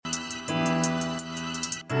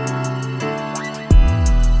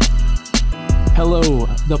Hello,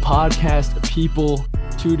 the podcast people.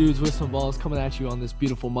 Two dudes with some balls coming at you on this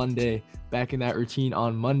beautiful Monday. Back in that routine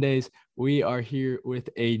on Mondays. We are here with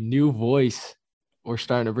a new voice. We're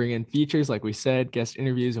starting to bring in features, like we said, guest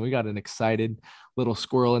interviews, and we got an excited little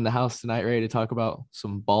squirrel in the house tonight, ready to talk about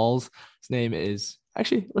some balls. His name is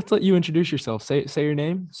actually. Let's let you introduce yourself. Say your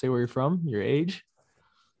name. Say where you're from. Your age.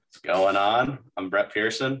 What's going on? I'm Brett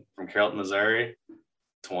Pearson from Carrollton, Missouri.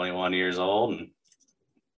 21 years old, and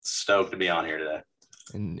stoked to be on here today.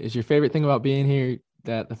 And is your favorite thing about being here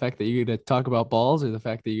that the fact that you get to talk about balls, or the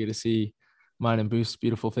fact that you get to see mine and Booth's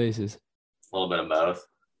beautiful faces? A little bit of both.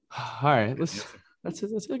 All right, that's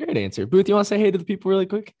a great answer. Booth, you want to say hey to the people really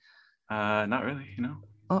quick? Not really, Oh,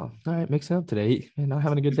 all right, mixing up today. You're not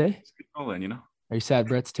having a good day? Just keep rolling, Are you sad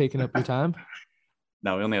Brett's taking up your time?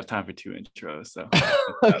 No, we only have time for 2 intros, so.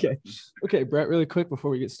 Okay, Brett, really quick before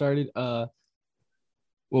we get started.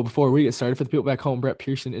 Before we get started, for the people back home, Brett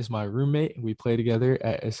Pearson is my roommate. We play together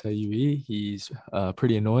at SIUE. He's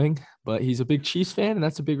pretty annoying, but he's a big Chiefs fan, and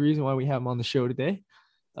that's a big reason why we have him on the show today.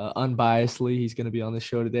 Unbiasedly, he's going to be on the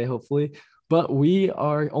show today, hopefully. But we're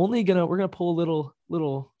gonna pull a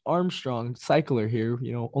little Armstrong cycler here.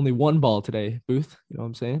 Only one ball today, Booth. You know what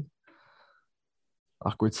I'm saying?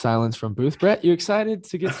 Awkward silence from Booth. Brett, you excited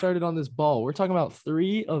to get started on this ball? We're talking about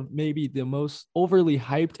 3 of maybe the most overly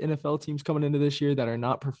hyped NFL teams coming into this year that are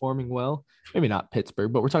not performing well. Maybe not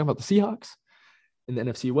Pittsburgh, but we're talking about the Seahawks. In the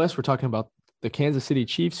NFC West, we're talking about the Kansas City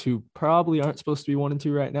Chiefs, who probably aren't supposed to be 1 and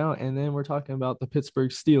 2 right now. And then we're talking about the Pittsburgh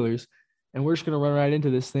Steelers. And we're just going to run right into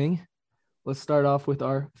this thing. Let's start off with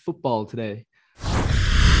our football today.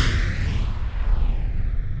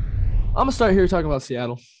 I'm going to start here talking about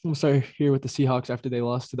Seattle. I'm going to start here with the Seahawks after they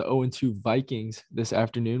lost to the 0-2 Vikings this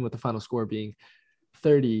afternoon, with the final score being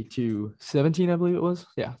 30-17, I believe it was.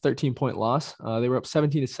 Yeah, 13-point loss. They were up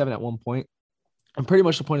 17-7 at one point. And pretty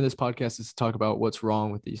much the point of this podcast is to talk about what's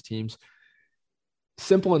wrong with these teams.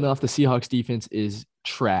 Simple enough, the Seahawks defense is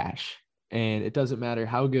trash. And it doesn't matter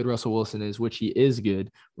how good Russell Wilson is, which he is good.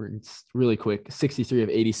 We're really quick. 63 of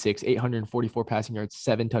 86, 844 passing yards,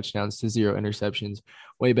 7 touchdowns to 0 interceptions.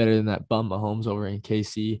 Way better than that bum Mahomes over in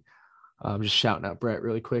KC. I'm just shouting out Brett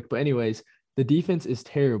really quick. But anyways, the defense is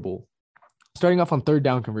terrible. Starting off on third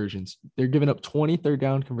down conversions. They're giving up 20 third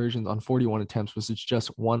down conversions on 41 attempts, which is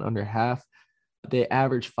just 1 under half. They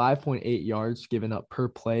average 5.8 yards given up per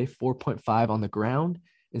play, 4.5 on the ground,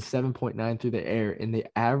 and 7.9 through the air. And the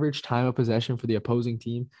average time of possession for the opposing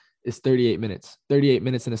team is 38 minutes. 38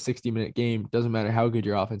 minutes in a 60-minute game. Doesn't matter how good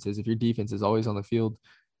your offense is. If your defense is always on the field,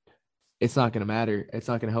 it's not going to matter. It's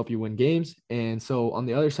not going to help you win games. And so on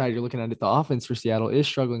the other side, you're looking at it, the offense for Seattle is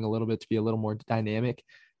struggling a little bit to be a little more dynamic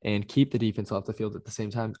and keep the defense off the field at the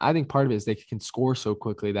same time. I think part of it is they can score so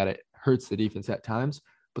quickly that it hurts the defense at times.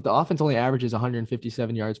 But the offense only averages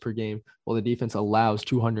 157 yards per game, while the defense allows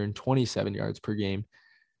 227 yards per game.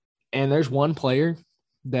 And there's one player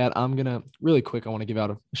that I'm going to really quick. I want to give out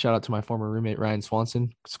a shout out to my former roommate, Ryan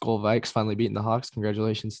Swanson. Skull Vikes finally beating the Hawks.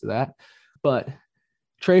 Congratulations to that. But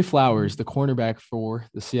Trey Flowers, the cornerback for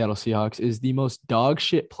the Seattle Seahawks, is the most dog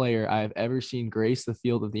shit player I've ever seen grace the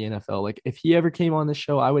field of the NFL. Like, if he ever came on this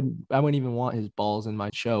show, I wouldn't even want his balls in my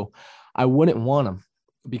show. I wouldn't want him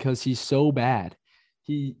because he's so bad.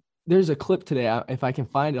 There's a clip today. If I can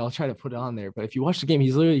find it, I'll try to put it on there. But if you watch the game,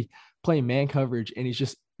 he's literally playing man coverage, and he's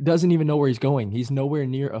just doesn't even know where he's going. He's nowhere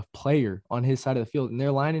near a player on his side of the field, and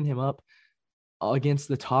they're lining him up against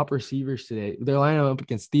the top receivers today. They're lining him up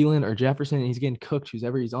against Thielen or Jefferson, and he's getting cooked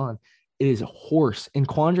whoever he's on. It is a horse. And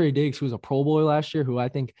Quandre Diggs, who was a Pro Bowler last year, who I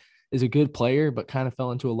think is a good player, but kind of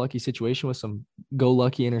fell into a lucky situation with some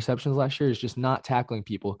go-lucky interceptions last year, is just not tackling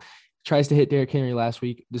people. Tries to hit Derrick Henry last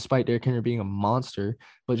week, despite Derrick Henry being a monster,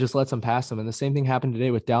 but just lets him pass him. And the same thing happened today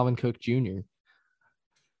with Dalvin Cook Jr.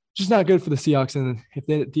 Just not good for the Seahawks. And if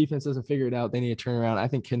the defense doesn't figure it out, they need to turn around. I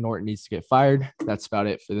think Ken Norton needs to get fired. That's about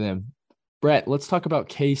it for them. Brett, let's talk about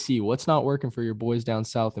KC. What's not working for your boys down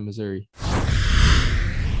south in Missouri?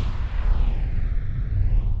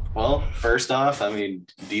 Well, first off,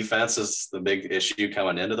 defense is the big issue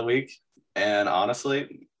coming into the week. And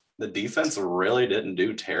honestly, the defense really didn't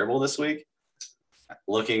do terrible this week.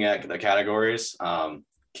 Looking at the categories,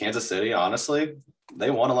 Kansas City, honestly,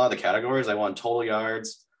 they won a lot of the categories. They won total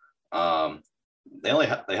yards. They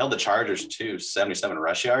held the Chargers to 77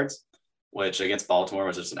 rush yards, which against Baltimore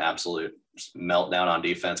was just an absolute meltdown on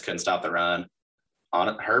defense. Couldn't stop the run.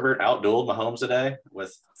 Herbert outdueled Mahomes today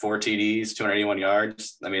with 4 TDs, 281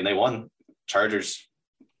 yards. They won. Chargers.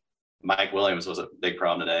 Mike Williams was a big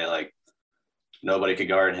problem today. Like, nobody could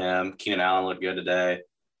guard him. Keenan Allen looked good today.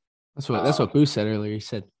 That's what Booth said earlier. He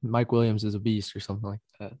said Mike Williams is a beast or something like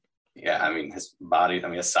that. Yeah, I mean, his body, I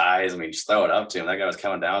mean, his size, I mean, just throw it up to him. That guy was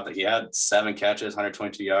coming down with it. He had 7 catches,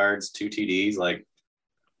 122 yards, 2 TDs. Like,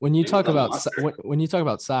 When you dude was talk a about monster. when you talk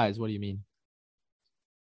about size, what do you mean?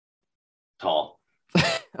 Tall.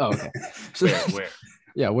 Oh, okay. So, Where?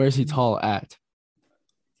 yeah, where's he tall at?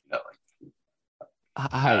 No,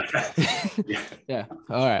 Height. yeah. Yeah.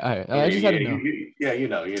 All right. All right. I just had to know. Yeah, you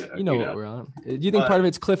know. You know what we're on. Do you think But- part of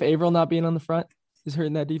it's Cliff Averill not being on the front is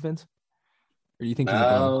hurting that defense? Or do you think he's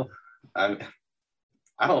gone? No,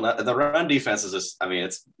 I don't know. The run defense is just, I mean,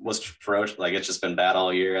 was ferocious. Like, it's just been bad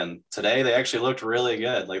all year. And today they actually looked really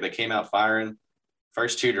good. Like, they came out firing.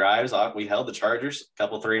 First 2 drives, we held the Chargers, a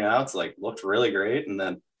couple 3-and-outs, like, looked really great. And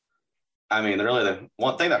then, I mean, really the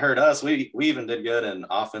one thing that hurt us, we even did good in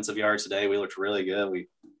offensive yards today. We looked really good.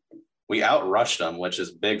 We outrushed them, which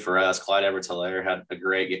is big for us. Clyde Edwards-Helaire had a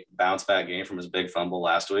great bounce back game from his big fumble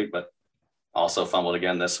last week, but also fumbled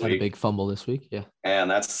again this Had week. a big fumble this week. Yeah. And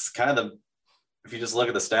that's kind of if you just look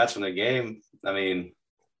at the stats from the game, I mean,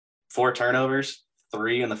 4 turnovers,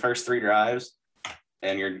 3 in the first 3 drives,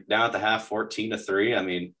 and you're down at the half 14-3. I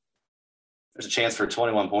mean, there's a chance for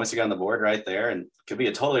 21 points to get on the board right there, and could be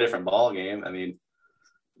a totally different ball game. I mean,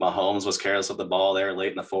 Mahomes was careless with the ball there late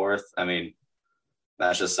in the 4th. I mean,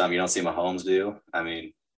 that's just something you don't see Mahomes do. I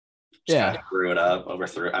mean, Yeah. Threw it up,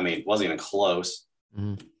 overthrew. I mean, wasn't even close.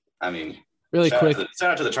 Mhm. I mean, Really quick.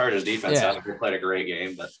 Shout out to the Chargers defense. Yeah. They played a great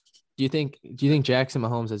game, but Do you think Jackson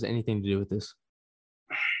Mahomes has anything to do with this?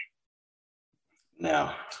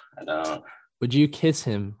 no, I don't. Would you kiss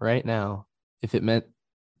him right now if it meant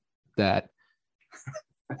that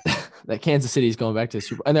that Kansas City is going back to the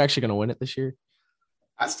Super Bowl and they're actually going to win it this year?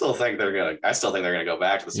 I still think they're gonna go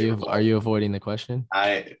back to the Super Bowl. Are you avoiding the question?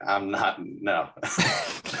 I'm not. No.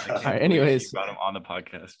 All right. Anyways, you brought him on the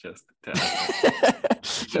podcast just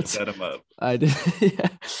to set him up. I did. Yeah,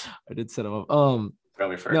 I did set him up. Throw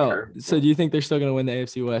me for a No. curve. So do you think they're still going to win the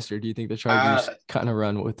AFC West, or do you think the Chargers kind of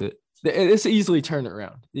run with it? It's easily turn it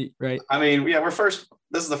around, right? I mean, yeah, this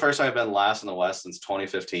is the first time I've been last in the West since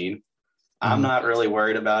 2015. I'm Mhm. not really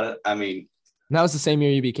worried about it. I mean, And that was the same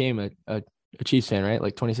year you became a Chiefs fan, right?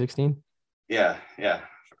 Like 2016. yeah,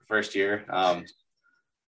 first year.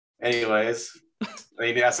 Anyways, I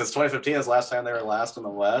mean, yeah, since 2015 is the last time they were last in the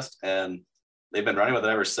West, and they've been running with it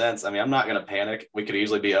ever since. I mean, I'm not going to panic. We could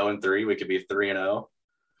easily be 0-3. We could be 3-0.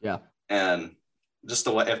 Yeah. And just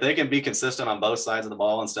the way, if they can be consistent on both sides of the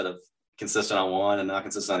ball instead of consistent on one and not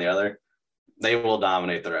consistent on the other, they will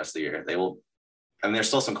dominate the rest of the year. They will. I mean, there's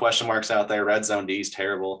still some question marks out there. Red zone D is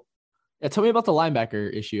terrible. Yeah. Tell me about the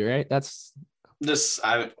linebacker issue, right? That's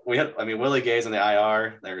Willie Gay's in the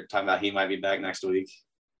IR. They're talking about he might be back next week.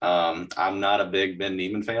 I'm not a big Ben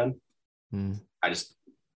Neiman fan. I just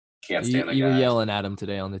can't stand the guy. You were yelling at him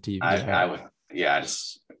today on the TV. I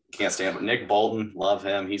just can't stand him. Nick Bolton, love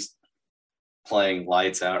him. He's playing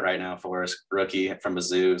lights out right now for us. Rookie from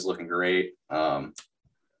Mizzou is looking great.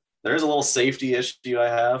 There's a little safety issue I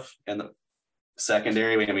have in the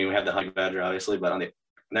secondary. We have the Honey Badger, obviously, but on the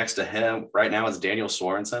next to him right now is Daniel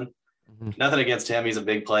Sorensen. Mhm. Nothing against him. He's a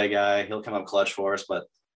big play guy. He'll come up clutch for us. But,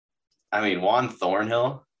 I mean, Juan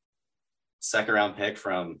Thornhill, second-round pick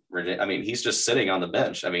from Virginia. I mean, he's just sitting on the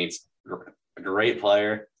bench. I mean, he's a great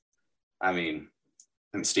player. I mean,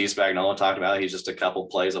 Steve Spagnuolo talked about it. He's just a couple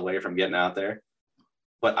plays away from getting out there.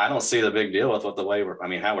 But I don't see the big deal with the way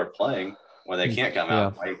how we're playing, where they can't come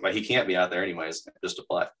out. But he can't be out there anyways, just to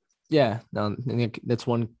play. Yeah, no, I think that's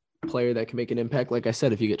one player that can make an impact. Like I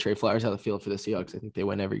said, if you get Trey Flowers out of the field for the Seahawks, I think they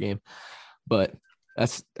win every game. But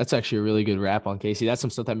that's actually a really good wrap on Casey. That's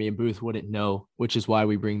some stuff that me and Booth wouldn't know, which is why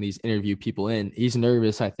we bring these interview people in. He's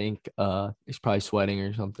nervous, I think. He's probably sweating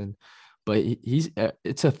or something. But he's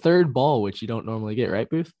it's a third ball, which you don't normally get, right,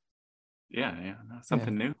 Booth? Yeah,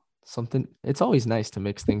 something new. Something. It's always nice to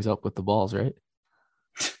mix things up with the balls, right?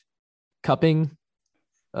 Cupping,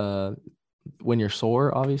 when you're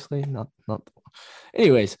sore, obviously, not.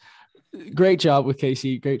 Anyways, great job with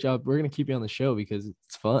Casey. Great job. We're gonna keep you on the show because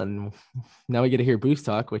it's fun. Now we get to hear Booth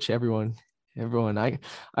talk, which everyone. I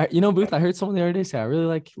Booth. I heard someone the other day say I really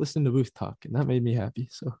like listening to Booth talk, and that made me happy.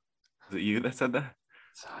 So. Is it you that said that?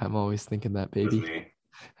 I'm always thinking that, It was baby.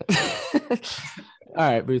 me.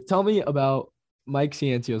 All right, Booth, tell me about Mike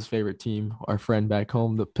Ciancio's favorite team, our friend back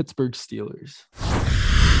home, the Pittsburgh Steelers.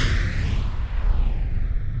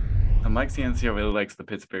 Mike Ciancio really likes the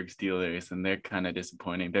Pittsburgh Steelers, and they're kind of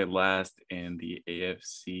disappointing. They're last in the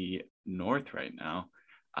AFC North right now.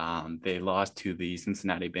 They lost to the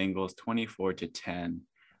Cincinnati Bengals 24-10.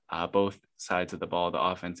 Both sides of the ball, the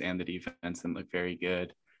offense and the defense, didn't look very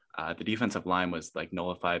good. The defensive line was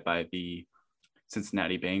nullified by the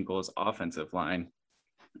Cincinnati Bengals offensive line.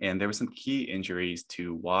 And there were some key injuries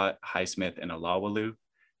to Watt, Highsmith, and Alawalu.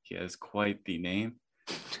 He has quite the name.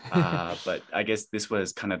 But I guess this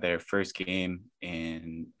was kind of their first game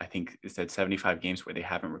in, I think it said 75 games where they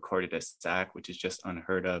haven't recorded a sack, which is just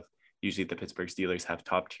unheard of. Usually the Pittsburgh Steelers have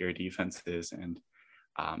top tier defenses, and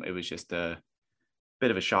it was just a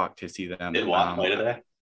bit of a shock to see them. Did Watt play today?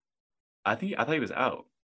 I thought he was out.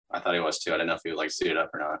 I thought he was too. I didn't know if he was like suited up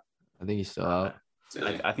or not. I think he's still out.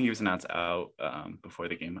 I think he was announced out before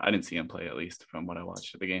the game. I didn't see him play, at least from what I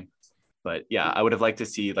watched of the game. But yeah, I would have liked to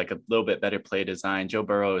see like a little bit better play design. Joe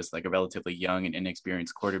Burrow is like a relatively young and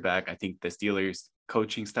inexperienced quarterback. I think the Steelers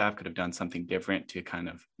coaching staff could have done something different to kind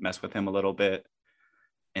of mess with him a little bit.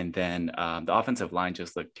 And then the offensive line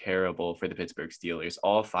just looked terrible for the Pittsburgh Steelers.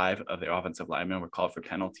 All 5 of their offensive linemen were called for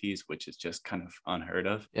penalties, which is just kind of unheard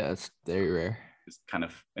of. Yeah, it's very rare. It's kind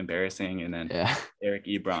of embarrassing. And then Eric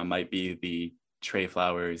Ebron might be the Trey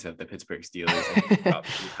Flowers of the Pittsburgh Steelers. He dropped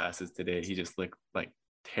 2 passes today. He just looked like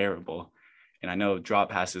terrible. And I know drop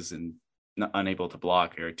passes and unable to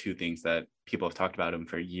block are 2 things that people have talked about him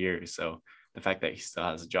for years. So the fact that he still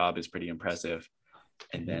has a job is pretty impressive.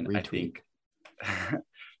 And then I think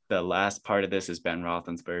the last part of this is Ben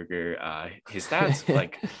Roethlisberger. His stats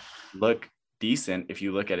like look decent. If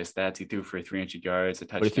you look at his stats, he threw for 300 yards, a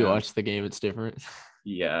touchdown. But if you watch the game, it's different.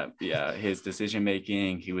 Yeah. His decision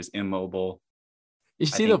making, he was immobile. You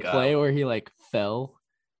see the play where he like fell?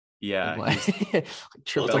 Yeah. Like,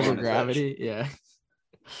 tripped over gravity. Yeah.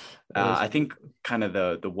 I think kind of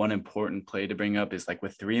the one important play to bring up is like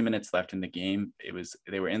with 3 minutes left in the game,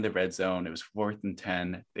 they were in the red zone. It was 4th and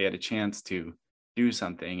 10. They had a chance to do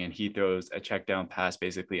something, and he throws a check down pass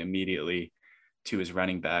basically immediately to his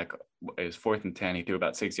running back. It was 4th and 10. He threw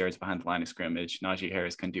about 6 yards behind the line of scrimmage. Najee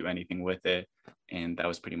Harris couldn't do anything with it, and that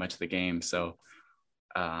was pretty much the game. So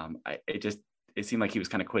it seemed like he was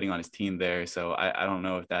kind of quitting on his team there. So I don't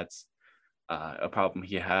know if that's a problem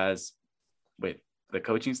he has with the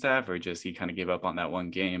coaching staff or just he kind of gave up on that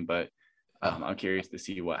one game. But I'm curious to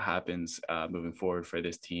see what happens moving forward for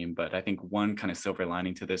this team. But I think one kind of silver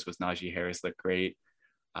lining to this was Najee Harris looked great.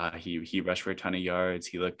 He rushed for a ton of yards.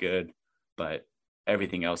 He looked good, but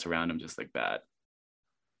everything else around him just looked bad.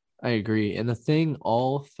 I agree. And the thing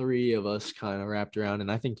all 3 of us kind of wrapped around,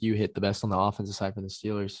 and I think you hit the best on the offensive side for the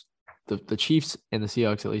Steelers. The Chiefs and the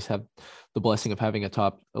Seahawks at least have the blessing of having a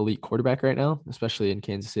top elite quarterback right now, especially in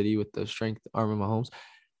Kansas City with the strength arm of Mahomes.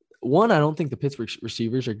 One, I don't think the Pittsburgh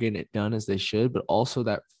receivers are getting it done as they should, but also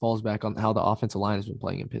that falls back on how the offensive line has been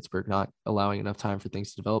playing in Pittsburgh, not allowing enough time for things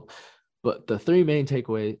to develop. But the 3 main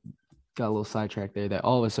takeaway, got a little sidetracked there, that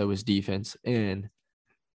all of us said was defense. And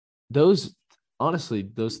those 3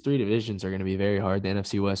 divisions are going to be very hard. The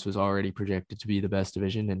NFC West was already projected to be the best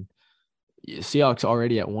division, and Seahawks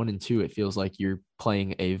already at 1-2. It feels like you're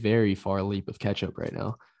playing a very far leap of catch up right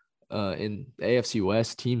now. In the AFC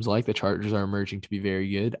West, teams like the Chargers are emerging to be very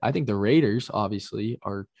good. I think the Raiders obviously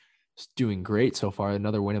are doing great so far.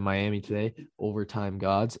 Another win in Miami today, overtime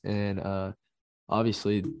gods. And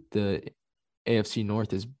obviously the AFC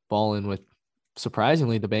North is balling with,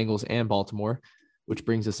 surprisingly, the Bengals and Baltimore, which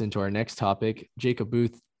brings us into our next topic. Jacob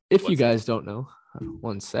Booth, if you guys don't know,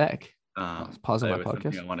 one sec. Pause on my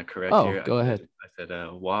podcast. I want to correct here. Go ahead. I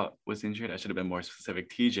said Watt was injured. I should have been more specific.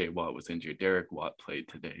 TJ Watt was injured. Derek Watt played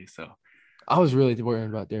today. So I was really worried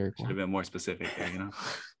about Derek. Should have been more specific there,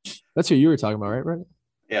 That's who you were talking about, right, Brett?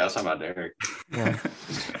 Yeah, I was talking about Derek.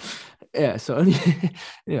 Yeah. So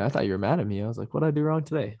I thought you were mad at me. I was like, what did I do wrong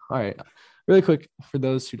today? All right. Really quick, for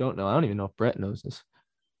those who don't know, I don't even know if Brett knows this.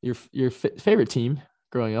 Your favorite team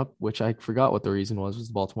growing up, which I forgot what the reason was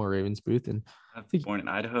the Baltimore Ravens, Booth. And I was born in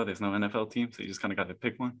Idaho. There's no NFL team, so you just kind of got to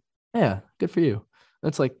pick one. Yeah, good for you.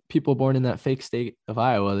 That's like people born in that fake state of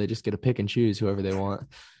Iowa. They just get to pick and choose whoever they want.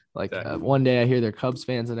 Like exactly. One day I hear they're Cubs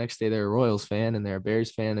fans, the next day they're a Royals fan, and they're a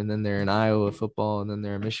Bears fan, and then they're an Iowa football, and then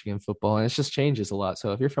they're a Michigan football, and it just changes a lot.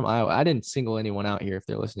 So if you're from Iowa, I didn't single anyone out here if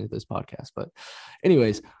they're listening to this podcast, but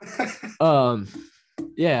anyways,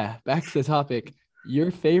 yeah, back to the topic.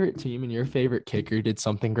 Your favorite team and your favorite kicker did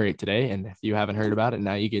something great today, and if you haven't heard about it,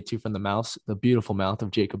 now you get to from the beautiful mouth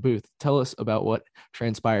of Jacob Booth. Tell us about what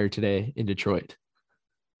transpired today in Detroit.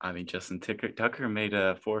 I mean, Justin Tucker made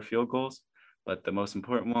 4 field goals, but the most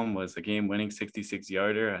important one was a game-winning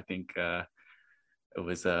 66-yarder. I think it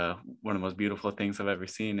was one of the most beautiful things I've ever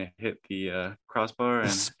seen. It hit the crossbar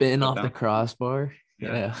and spin off the crossbar.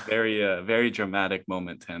 Yeah. Very dramatic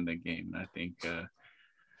moment to end the game. And I think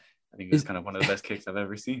it was kind of one of the best kicks I've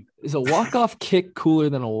ever seen. Is a walk-off kick cooler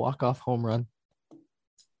than a walk-off home run?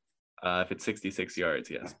 If it's 66 yards,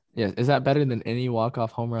 yes. Yeah. Is that better than any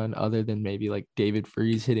walk-off home run other than maybe like David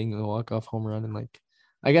Freese hitting a walk-off home run in like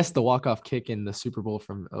I guess the walk-off kick in the Super Bowl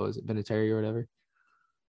from, is it Vinatieri or whatever?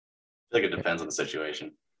 I think it depends on the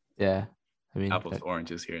situation. Yeah. I mean, apples to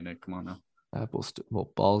oranges here, Nick. Come on now.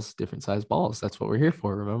 Balls, different size balls. That's what we're here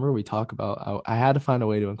for. Remember, we talk about, I had to find a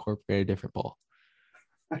way to incorporate a different ball.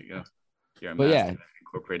 There you go. You're a But master yeah. at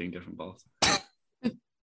incorporating different balls.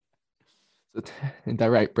 Is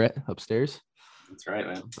that right, Brett, upstairs? That's right,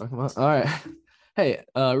 man. Talking about. All right. Hey,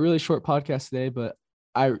 really short podcast today, but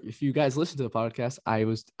if you guys listen to the podcast,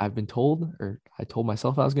 I've been told, or I told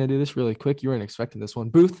myself I was going to do this really quick. You weren't expecting this one.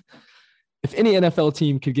 Booth, if any NFL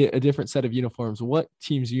team could get a different set of uniforms, what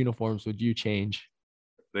team's uniforms would you change?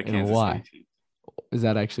 The And Kansas why? City team. Is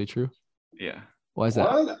that actually true? Yeah. Why is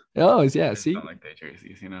that? What? Oh, I yeah. just See? don't like their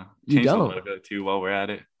jerseys, You Change them a don't? little bit too while we're at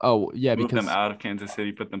it. Oh, yeah. Move Because them out of Kansas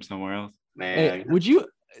City, put them somewhere else. Man, hey, would you,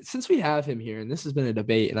 since we have him here, and this has been a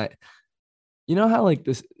debate, and you know how like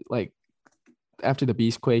this, like after the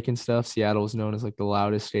Beastquake and stuff, Seattle was known as like the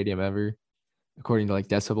loudest stadium ever, according to like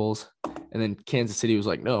decibels. And then Kansas City was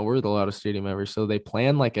like, no, we're the loudest stadium ever. So they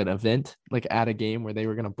planned like an event, like at a game where they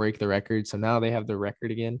were going to break the record. So now they have the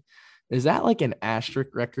record again. Is that like an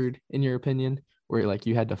asterisk record in your opinion, where like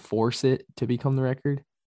you had to force it to become the record? You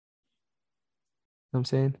know what I'm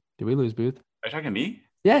saying? Did we lose Booth? Are you talking to me?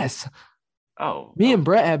 Yes. Oh. Me oh. and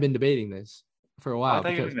Brett have been debating this for a Oh, while. I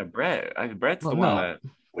thought you were talking to Brett. Brett's Well, the one no. that.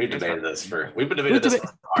 we've debated this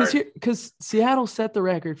hard. Because Seattle set the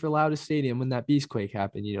record for loudest stadium when that Beastquake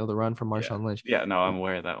happened, you know, the run from Marshawn Lynch. Yeah, no, I'm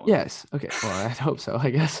aware of that one. Yes. Okay. Well, I hope so, I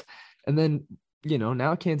guess. And then, you know,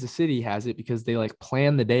 now Kansas City has it because they like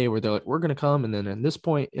plan the day where they're like, we're going to come. And then at this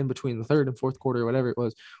point in between the third and fourth quarter, whatever it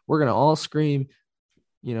was, we're going to all scream,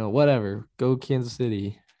 you know, whatever, go Kansas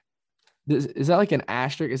City. Is that like an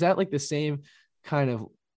asterisk? Is that like the same kind of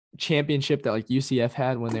championship that like UCF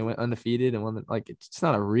had when they went undefeated and won? Like, it's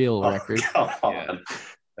not a real record. Come on. Yeah.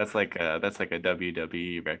 That's like a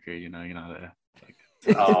WWE record, you know,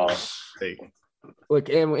 Oh, like, Look,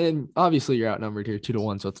 and obviously you're outnumbered here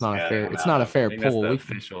 2-1, so it's not a fair. It's not a I fair think that's poll. the We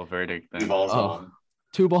official verdict. two Then. balls. Oh. on.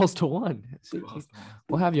 2 balls to 1. See, 2 balls to 1.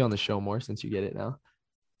 we'll have you on the show more since you get it now.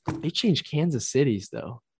 They changed Kansas City's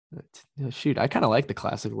though. Shoot, I kind of like the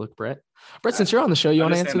classic look, Brett. Brett, since you're on the show, you I'm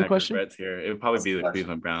want to just answer saying the that 'cause question? Brett's here. It would probably be the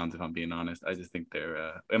Cleveland Browns if I'm being honest. I just think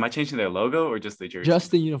they're. Am I changing their logo or just the jersey?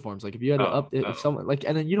 Just the uniforms. Like if you had to Oh, if someone like,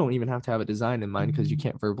 and then you don't even have to have a design in mind because you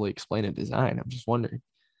can't verbally explain a design. I'm just wondering.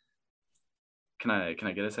 Can I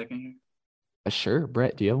get a second here? Sure,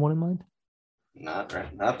 Brett. Do you have one in mind? Not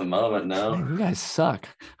at the moment, no. Man, you guys suck.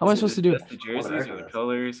 How am I supposed to do it? Just the jerseys or the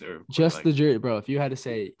colors or Just like, the jersey, bro. If you had to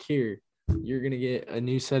say, here, you're gonna get a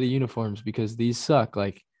new set of uniforms because these suck.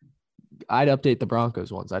 Like, I'd update the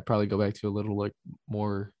Broncos ones. I'd probably go back to a little like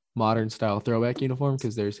more modern style throwback uniform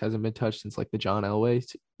because theirs hasn't been touched since like the John Elway,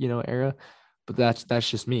 you know, era. But that's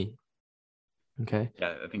just me. Okay.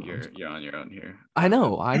 Yeah, I think you're on your own here. I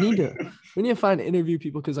know. We need to find interview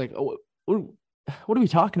people because like, what are we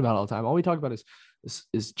talking about all the time? All we talk about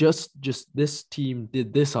is just this team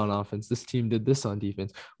did this on offense. This team did this on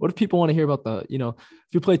defense. What if people want to hear about the, you know,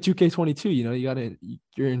 if you play 2K22, you know,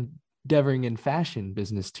 you're endeavoring in fashion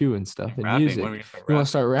business too and stuff and Rapping, music. when are we gonna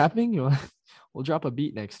start You want rapping? to start rapping? We'll drop a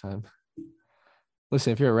beat next time.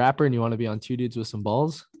 Listen, if you're a rapper and you want to be on Two Dudes with Some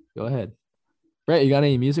Balls, go ahead. Brett, you got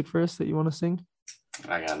any music for us that you want to sing?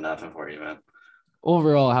 I got nothing for you, man.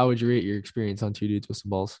 Overall, how would you rate your experience on Two Dudes with Some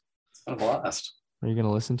Balls? It's been a blast. Are you going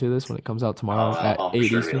to listen to this when it comes out tomorrow at I'll 8 for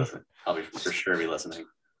sure be Eastern? listening. I'll be for sure be listening.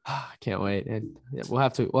 I can't wait. And yeah, we'll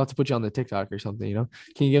have to put you on the TikTok or something, you know?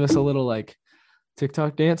 Can you give us a little like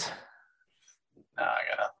TikTok dance? Nah, I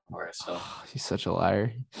got nothing for you. So He's such a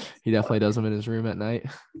liar. He definitely does them in his room at night.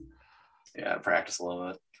 yeah, I practice a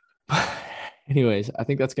little bit. Anyways, I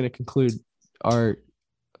think that's going to conclude our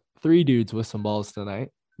 3 Dudes with Some Balls tonight.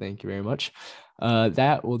 Thank you very much.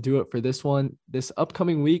 That will do it for this one. This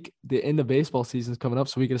upcoming week, the end of baseball season is coming up,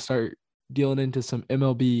 so we can start dealing into some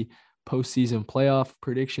MLB postseason playoff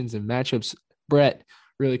predictions and matchups. Brett,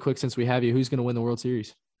 really quick, since we have you, who's going to win the World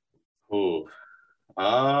Series? Ooh.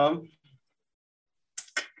 I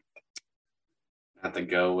have to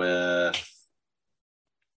go with,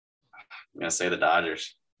 I'm going to say the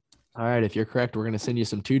Dodgers. All right, if you're correct, we're going to send you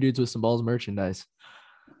some 2 Dudes with Some Balls merchandise.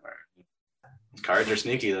 Cards are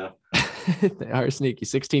sneaky, though. They are sneaky.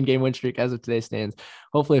 16-game win streak as of today stands.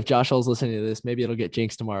 Hopefully, if Josh Hull's listening to this, maybe it'll get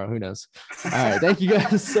jinxed tomorrow. Who knows? All right. Thank you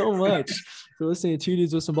guys so much for listening to 2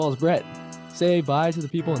 Dudes with Some Balls. Brett, say bye to the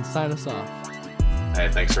people and sign us off. Hey,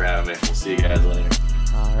 thanks for having me. We'll see you guys later.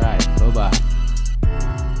 All right. Bye-bye.